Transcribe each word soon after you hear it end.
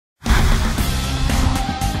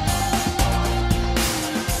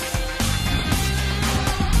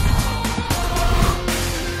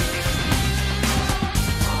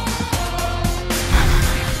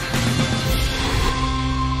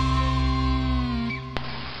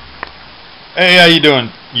Hey, how you doing,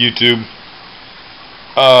 YouTube?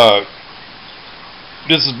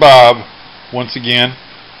 This is Bob once again.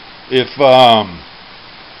 If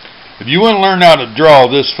you want to learn how to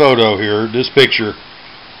draw this photo here, this picture,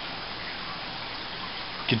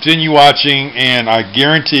 continue watching, and I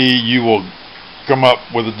guarantee you will come up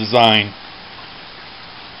with a design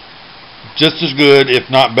just as good, if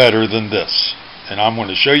not better, than this. And I'm going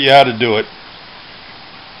to show you how to do it.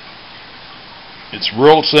 It's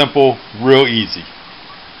real simple, real easy.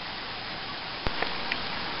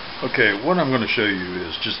 Okay, what I'm going to show you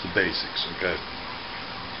is just the basics, okay?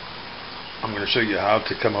 I'm going to show you how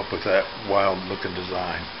to come up with that wild looking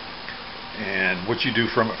design. And what you do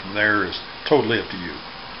from there is totally up to you.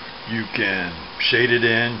 You can shade it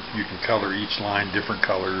in, you can color each line different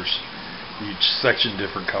colors, each section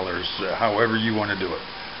different colors, however you want to do it.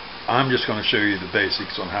 I'm just going to show you the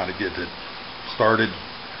basics on how to get it started.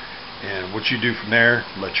 And what you do from there,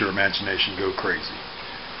 let your imagination go crazy.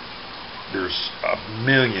 There's a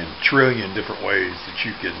million, trillion different ways that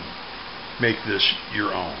you can make this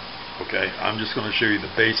your own. Okay, I'm just going to show you the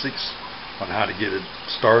basics on how to get it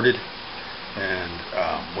started. And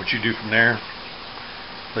what you do from there,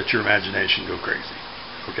 let your imagination go crazy.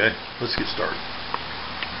 Okay, let's get started.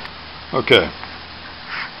 Okay,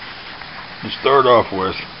 to start off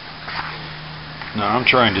with, now I'm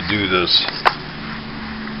trying to do this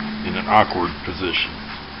in an awkward position,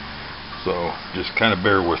 so just kind of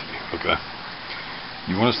bear with me, okay?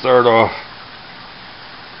 You want to start off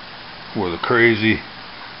with a crazy,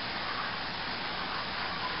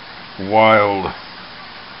 wild,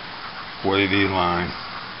 wavy line.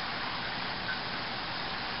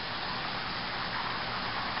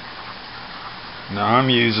 Now I'm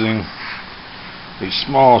using a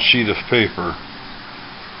small sheet of paper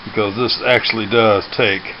because this actually does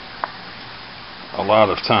take a lot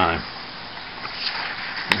of time.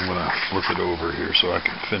 I'm going to flip it over here so I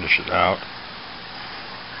can finish it out.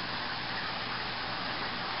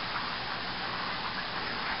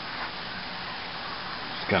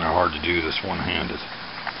 It's kind of hard to do this one-handed.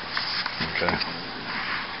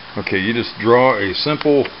 Okay, you just draw a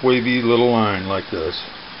simple wavy little line like this.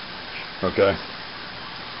 Okay,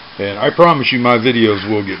 and I promise you my videos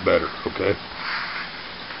will get better. Okay,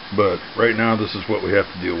 but right now this is what we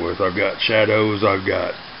have to deal with. I've got shadows, I've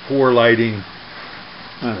got poor lighting.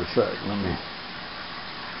 Matter of fact,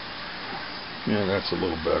 yeah, that's a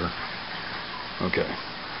little better. Okay,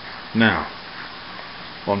 now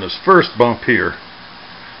on this first bump here,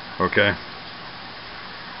 okay,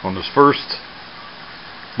 on this first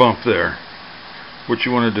bump there, what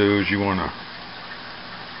you want to do is you want to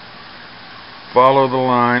follow the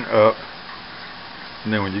line up,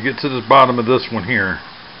 and then when you get to the bottom of this one here,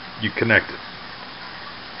 you connect it.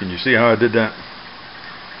 Can you see how I did that?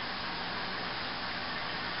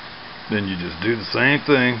 Then you just do the same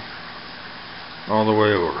thing all the way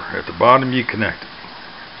over. At the bottom you connect it.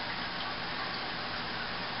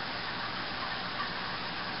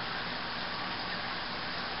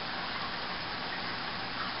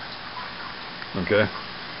 Okay?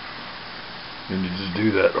 And you just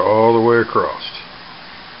do that all the way across.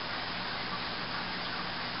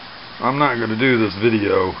 I'm not going to do this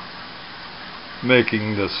video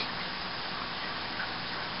making this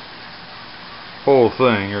whole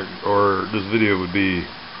thing, or this video would be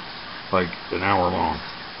like an hour long.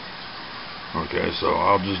 Okay, so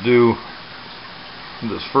I'll just do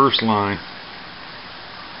this first line.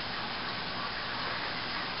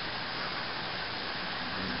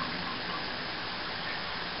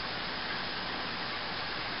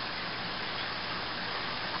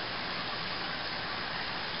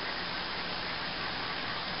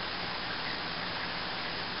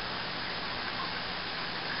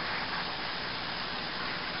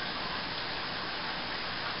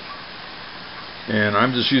 And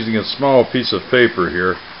I'm just using a small piece of paper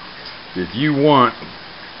here. If you want,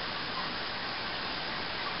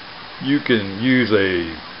 you can use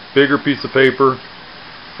a bigger piece of paper,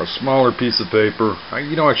 a smaller piece of paper.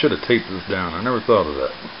 You know, I should have taped this down. I never thought of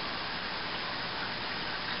that.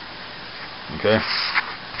 Okay,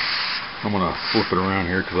 I'm going to flip it around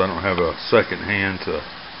here because I don't have a second hand to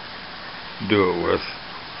do it with.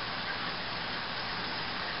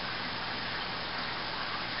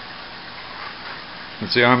 And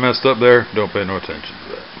see, I messed up there. Don't pay no attention to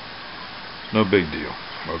that. No big deal.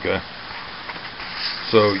 Okay.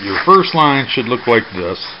 So your first line should look like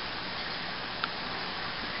this,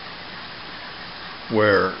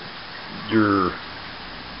 where you're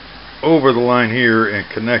over the line here and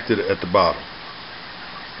connected at the bottom.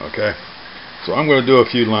 Okay. So I'm going to do a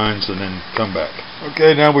few lines and then come back.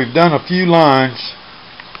 Okay, now we've done a few lines,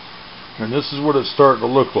 and this is what it's starting to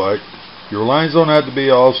look like. Your lines don't have to be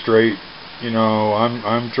all straight. You know,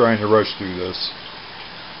 I'm trying to rush through this,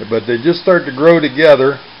 but they just start to grow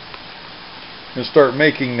together and start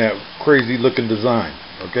making that crazy looking design.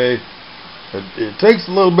 Okay, it takes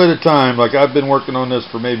a little bit of time. Like, I've been working on this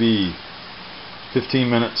for maybe 15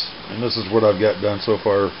 minutes, and this is what I've got done so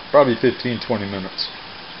far. Probably 15-20 minutes,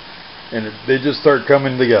 and they just start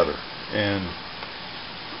coming together. And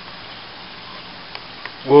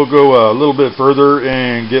we'll go a little bit further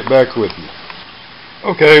and get back with you.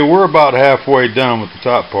 Okay, we're about halfway done with the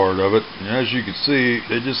top part of it, and as you can see,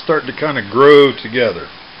 they just start to kind of grow together.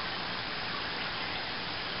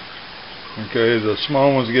 Okay, the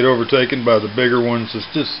small ones get overtaken by the bigger ones. It's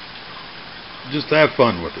just have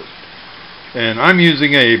fun with it. And I'm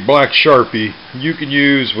using a black Sharpie. You can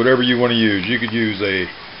use whatever you want to use. You could use a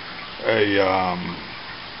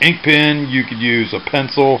ink pen. You could use a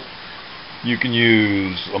pencil. You can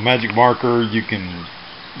use a magic marker. You can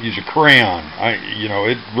use a crayon. You know,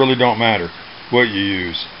 it really don't matter what you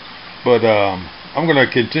use. But I'm going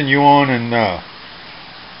to continue on, and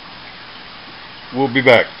we'll be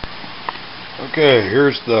back. Okay,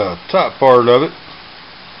 here's the top part of it.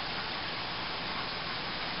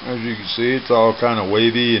 As you can see, it's all kind of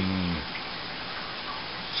wavy and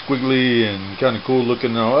squiggly and kind of cool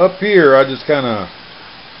looking. Now up here, I just kind of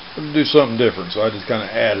do something different, so I just kind of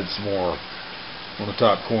added some more on the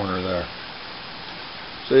top corner there.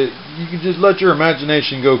 So you can just let your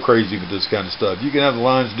imagination go crazy with this kind of stuff. You can have the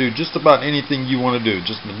lines do just about anything you want to do.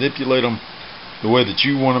 Just manipulate them the way that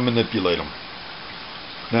you want to manipulate them.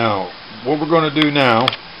 Now, what we're going to do now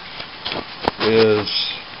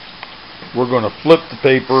is we're going to flip the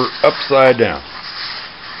paper upside down.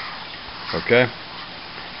 Okay?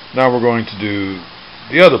 Now we're going to do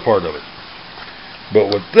the other part of it. But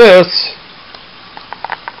with this,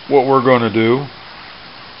 what we're going to do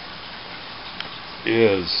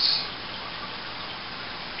is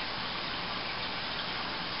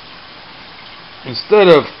instead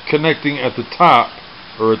of connecting at the top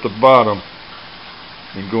or at the bottom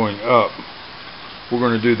and going up, we're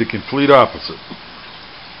going to do the complete opposite.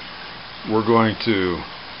 We're going to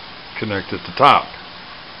connect at the top.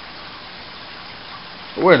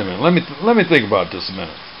 Wait a minute, let me think about this a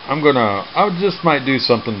minute. I just might do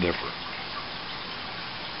something different.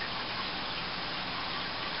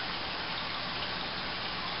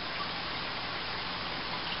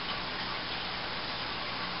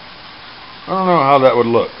 I don't know how that would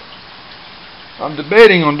look. I'm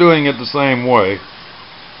debating on doing it the same way.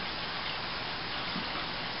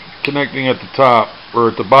 Connecting at the top or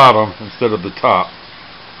at the bottom instead of the top.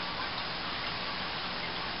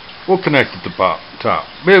 We'll connect at the top.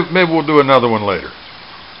 Maybe we'll do another one later.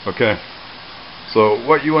 Okay. So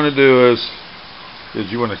what you want to do is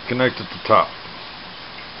you want to connect at the top.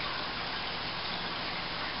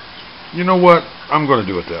 You know what? I'm going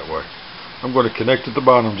to do it that way. I'm going to connect at the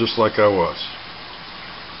bottom just like I was.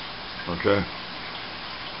 Okay.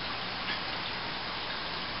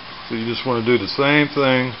 So you just want to do the same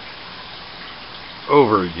thing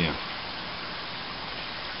over again.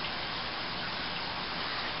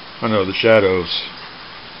 I know the shadows,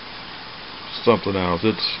 something else.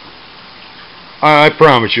 I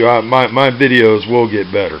promise you, my videos will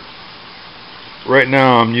get better. Right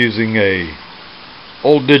now I'm using a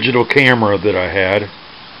old digital camera that I had.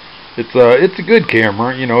 It's a good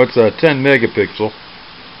camera, you know, it's a 10 megapixel.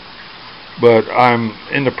 But I'm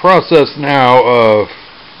in the process now of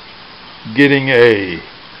getting a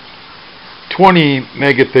 20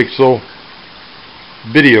 megapixel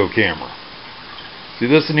video camera. See,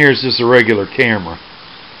 this in here is just a regular camera,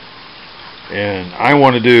 and I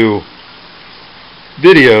want to do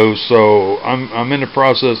videos, so I'm in the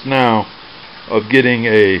process now of getting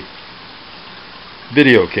a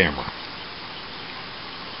video camera.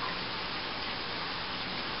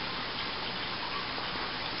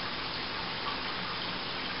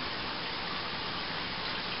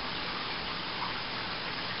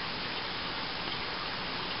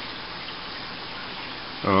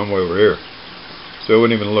 Oh, I'm way over here, so I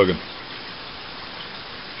wasn't even looking.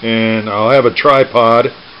 And I'll have a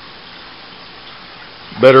tripod,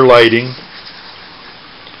 better lighting.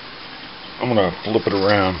 I'm gonna flip it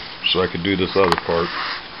around so I can do this other part.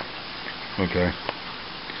 Okay.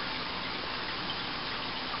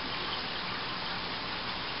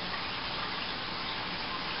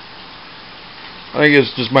 I think it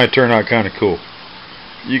just might turn out kind of cool.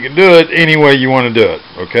 You can do it any way you want to do it.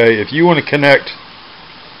 Okay, if you want to connect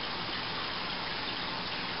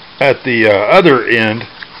at the other end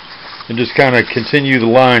and just kind of continue the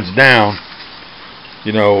lines down,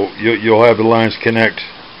 you know, you'll have the lines connect,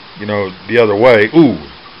 you know, the other way. Ooh,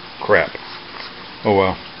 crap. Oh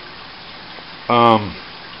well.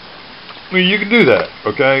 I mean, you can do that,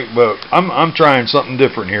 okay? But I'm trying something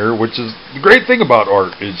different here, which is the great thing about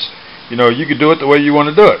art is, you know, you can do it the way you want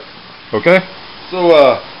to do it, okay? So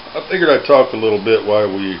I figured I'd talk a little bit while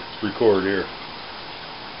we record here.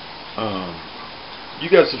 You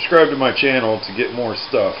guys subscribe to my channel to get more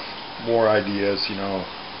stuff, more ideas, you know.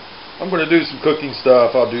 I'm going to do some cooking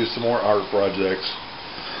stuff. I'll do some more art projects.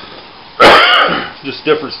 Just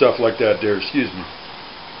different stuff like that there, excuse me.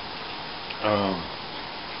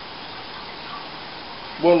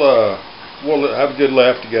 We'll have a good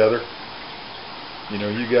laugh together. You know,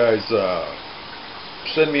 you guys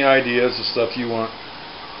send me ideas of stuff you want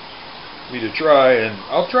me to try, and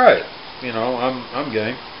I'll try it. You know, I'm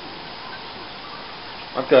game.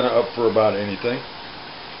 I'm kind of up for about anything.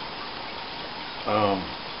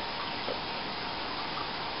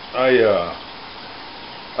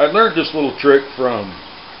 I learned this little trick from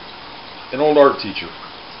an old art teacher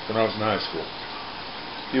when I was in high school.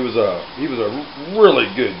 He was a really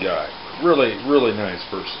good guy, really nice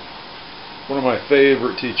person. One of my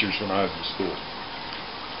favorite teachers when I was in school.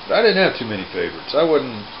 But I didn't have too many favorites. I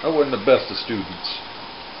wasn't the best of students.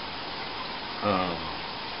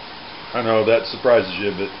 I know that surprises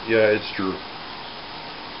you, but yeah, it's true.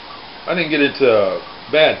 I didn't get into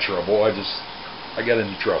bad trouble. I got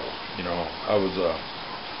into trouble. You know, I was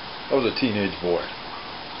a teenage boy.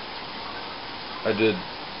 I did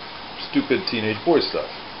stupid teenage boy stuff.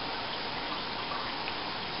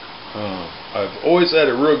 I've always had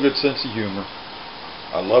a real good sense of humor.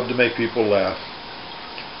 I love to make people laugh.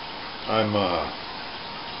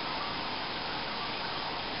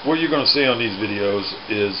 What you're going to see on these videos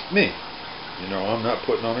is me. You know, I'm not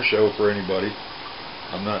putting on a show for anybody.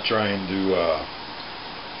 I'm not trying to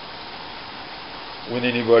win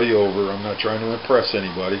anybody over. I'm not trying to impress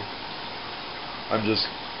anybody. I'm just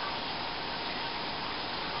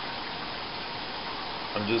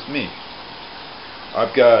me.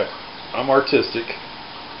 I'm artistic.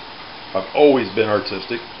 I've always been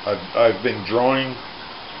artistic. I've been drawing,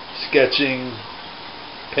 sketching,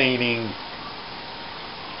 painting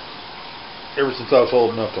ever since I was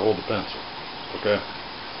old enough to hold a pencil. Okay?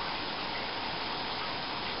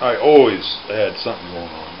 I always had something going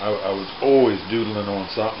on. I was always doodling on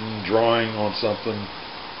something, drawing on something.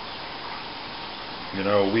 You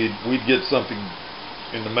know, we'd get something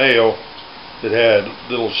in the mail that had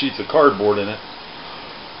little sheets of cardboard in it.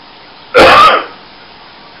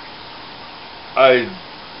 I'd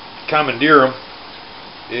commandeer them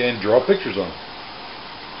and draw pictures on them.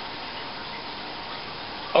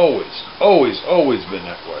 Always been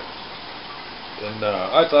that way. And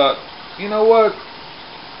I thought, you know what?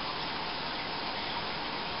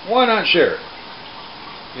 Why not share it?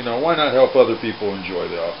 You know, why not help other people enjoy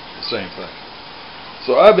the same thing?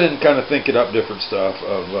 So I've been kind of thinking up different stuff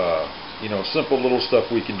of, you know, simple little stuff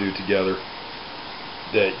we can do together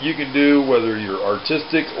that you can do whether you're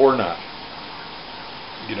artistic or not.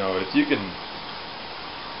 You know, if you can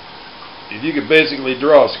basically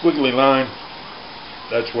draw a squiggly line,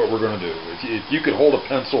 that's what we're going to do. If you can hold a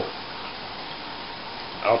pencil,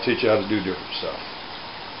 I'll teach you how to do different stuff.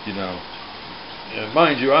 You know, and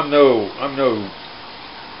mind you, I'm no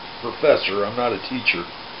professor. I'm not a teacher.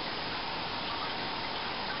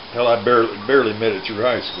 Hell, I barely made it through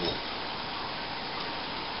high school.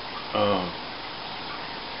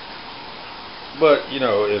 But you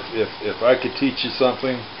know, if I could teach you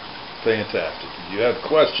something, fantastic. If you have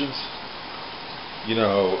questions, you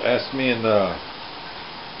know, ask me in the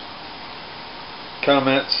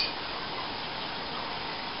comments,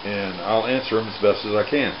 and I'll answer them as best as I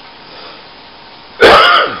can.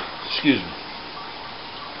 Excuse me.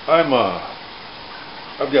 I've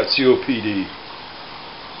got COPD,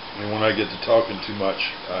 and when I get to talking too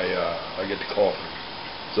much, I get to coughing.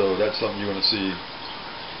 So that's something you're going to see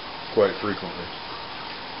quite frequently.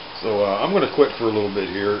 So I'm going to quit for a little bit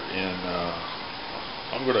here, and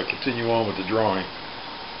I'm going to continue on with the drawing.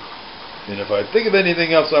 And if I think of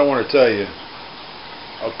anything else I want to tell you,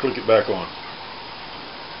 I'll click it back on.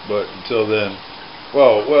 But until then,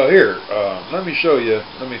 well, here, let me show you.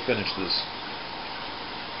 Let me finish this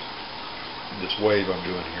wave I'm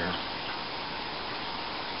doing here,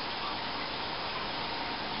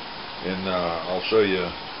 and I'll show you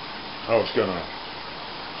how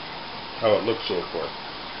it looks so far.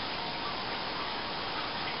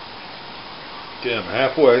 Okay, I'm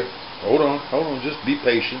halfway. Hold on, just be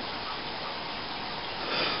patient.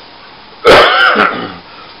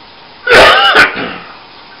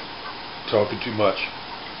 Talking too much.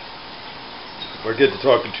 If I get to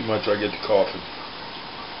talking too much, I get to coughing.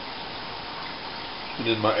 And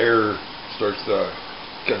then my air starts to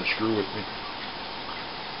kind of screw with me.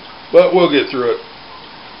 But we'll get through it.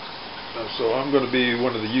 So I'm going to be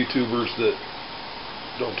one of the YouTubers that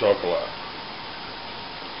don't talk a lot.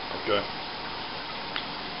 Okay.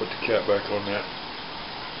 Put the cap back on that.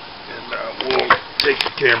 And we'll take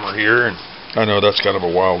the camera here. And I know that's kind of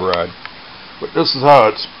a wild ride, but this is how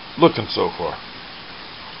it's looking so far.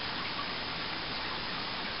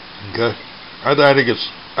 Okay. I think it's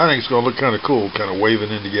going to look kind of cool, kind of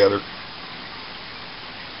waving in together.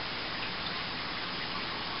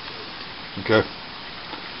 Okay.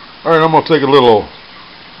 All right, I'm going to take a little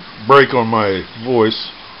break on my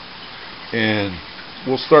voice, and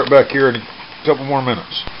we'll start back here in a couple more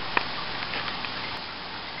minutes.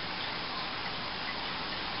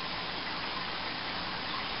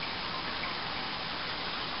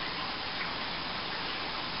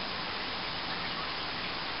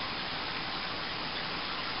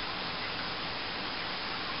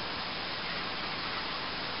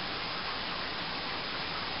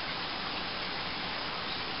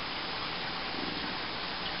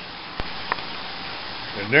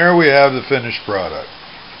 And there we have the finished product.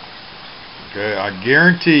 Okay, I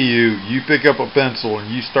guarantee you, you pick up a pencil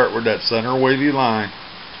and you start with that center wavy line,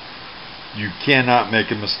 you cannot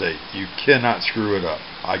make a mistake. You cannot screw it up.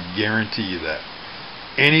 I guarantee you that.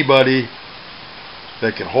 Anybody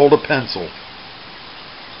that can hold a pencil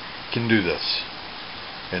can do this.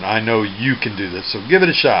 And I know you can do this. So give it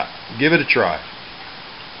a shot. Give it a try.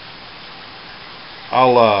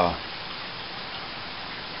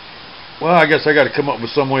 Well, I guess I got to come up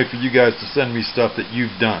with some way for you guys to send me stuff that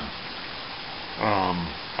you've done.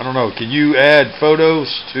 I don't know. Can you add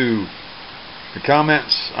photos to the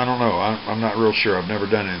comments? I don't know. I'm not real sure. I've never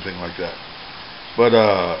done anything like that. But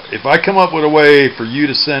if I come up with a way for you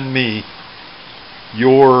to send me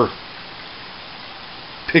your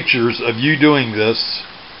pictures of you doing this,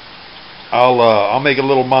 I'll make a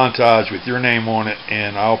little montage with your name on it,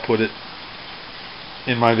 and I'll put it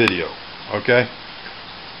in my video. Okay?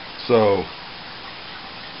 So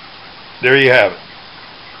there you have it.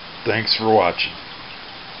 Thanks for watching.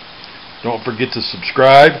 Don't forget to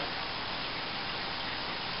subscribe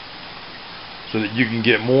so that you can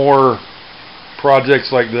get more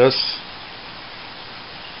projects like this.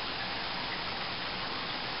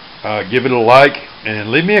 Give it a like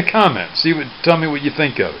and leave me a comment. Tell me what you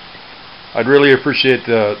think of it. I'd really appreciate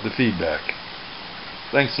the feedback.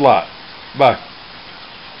 Thanks a lot. Bye.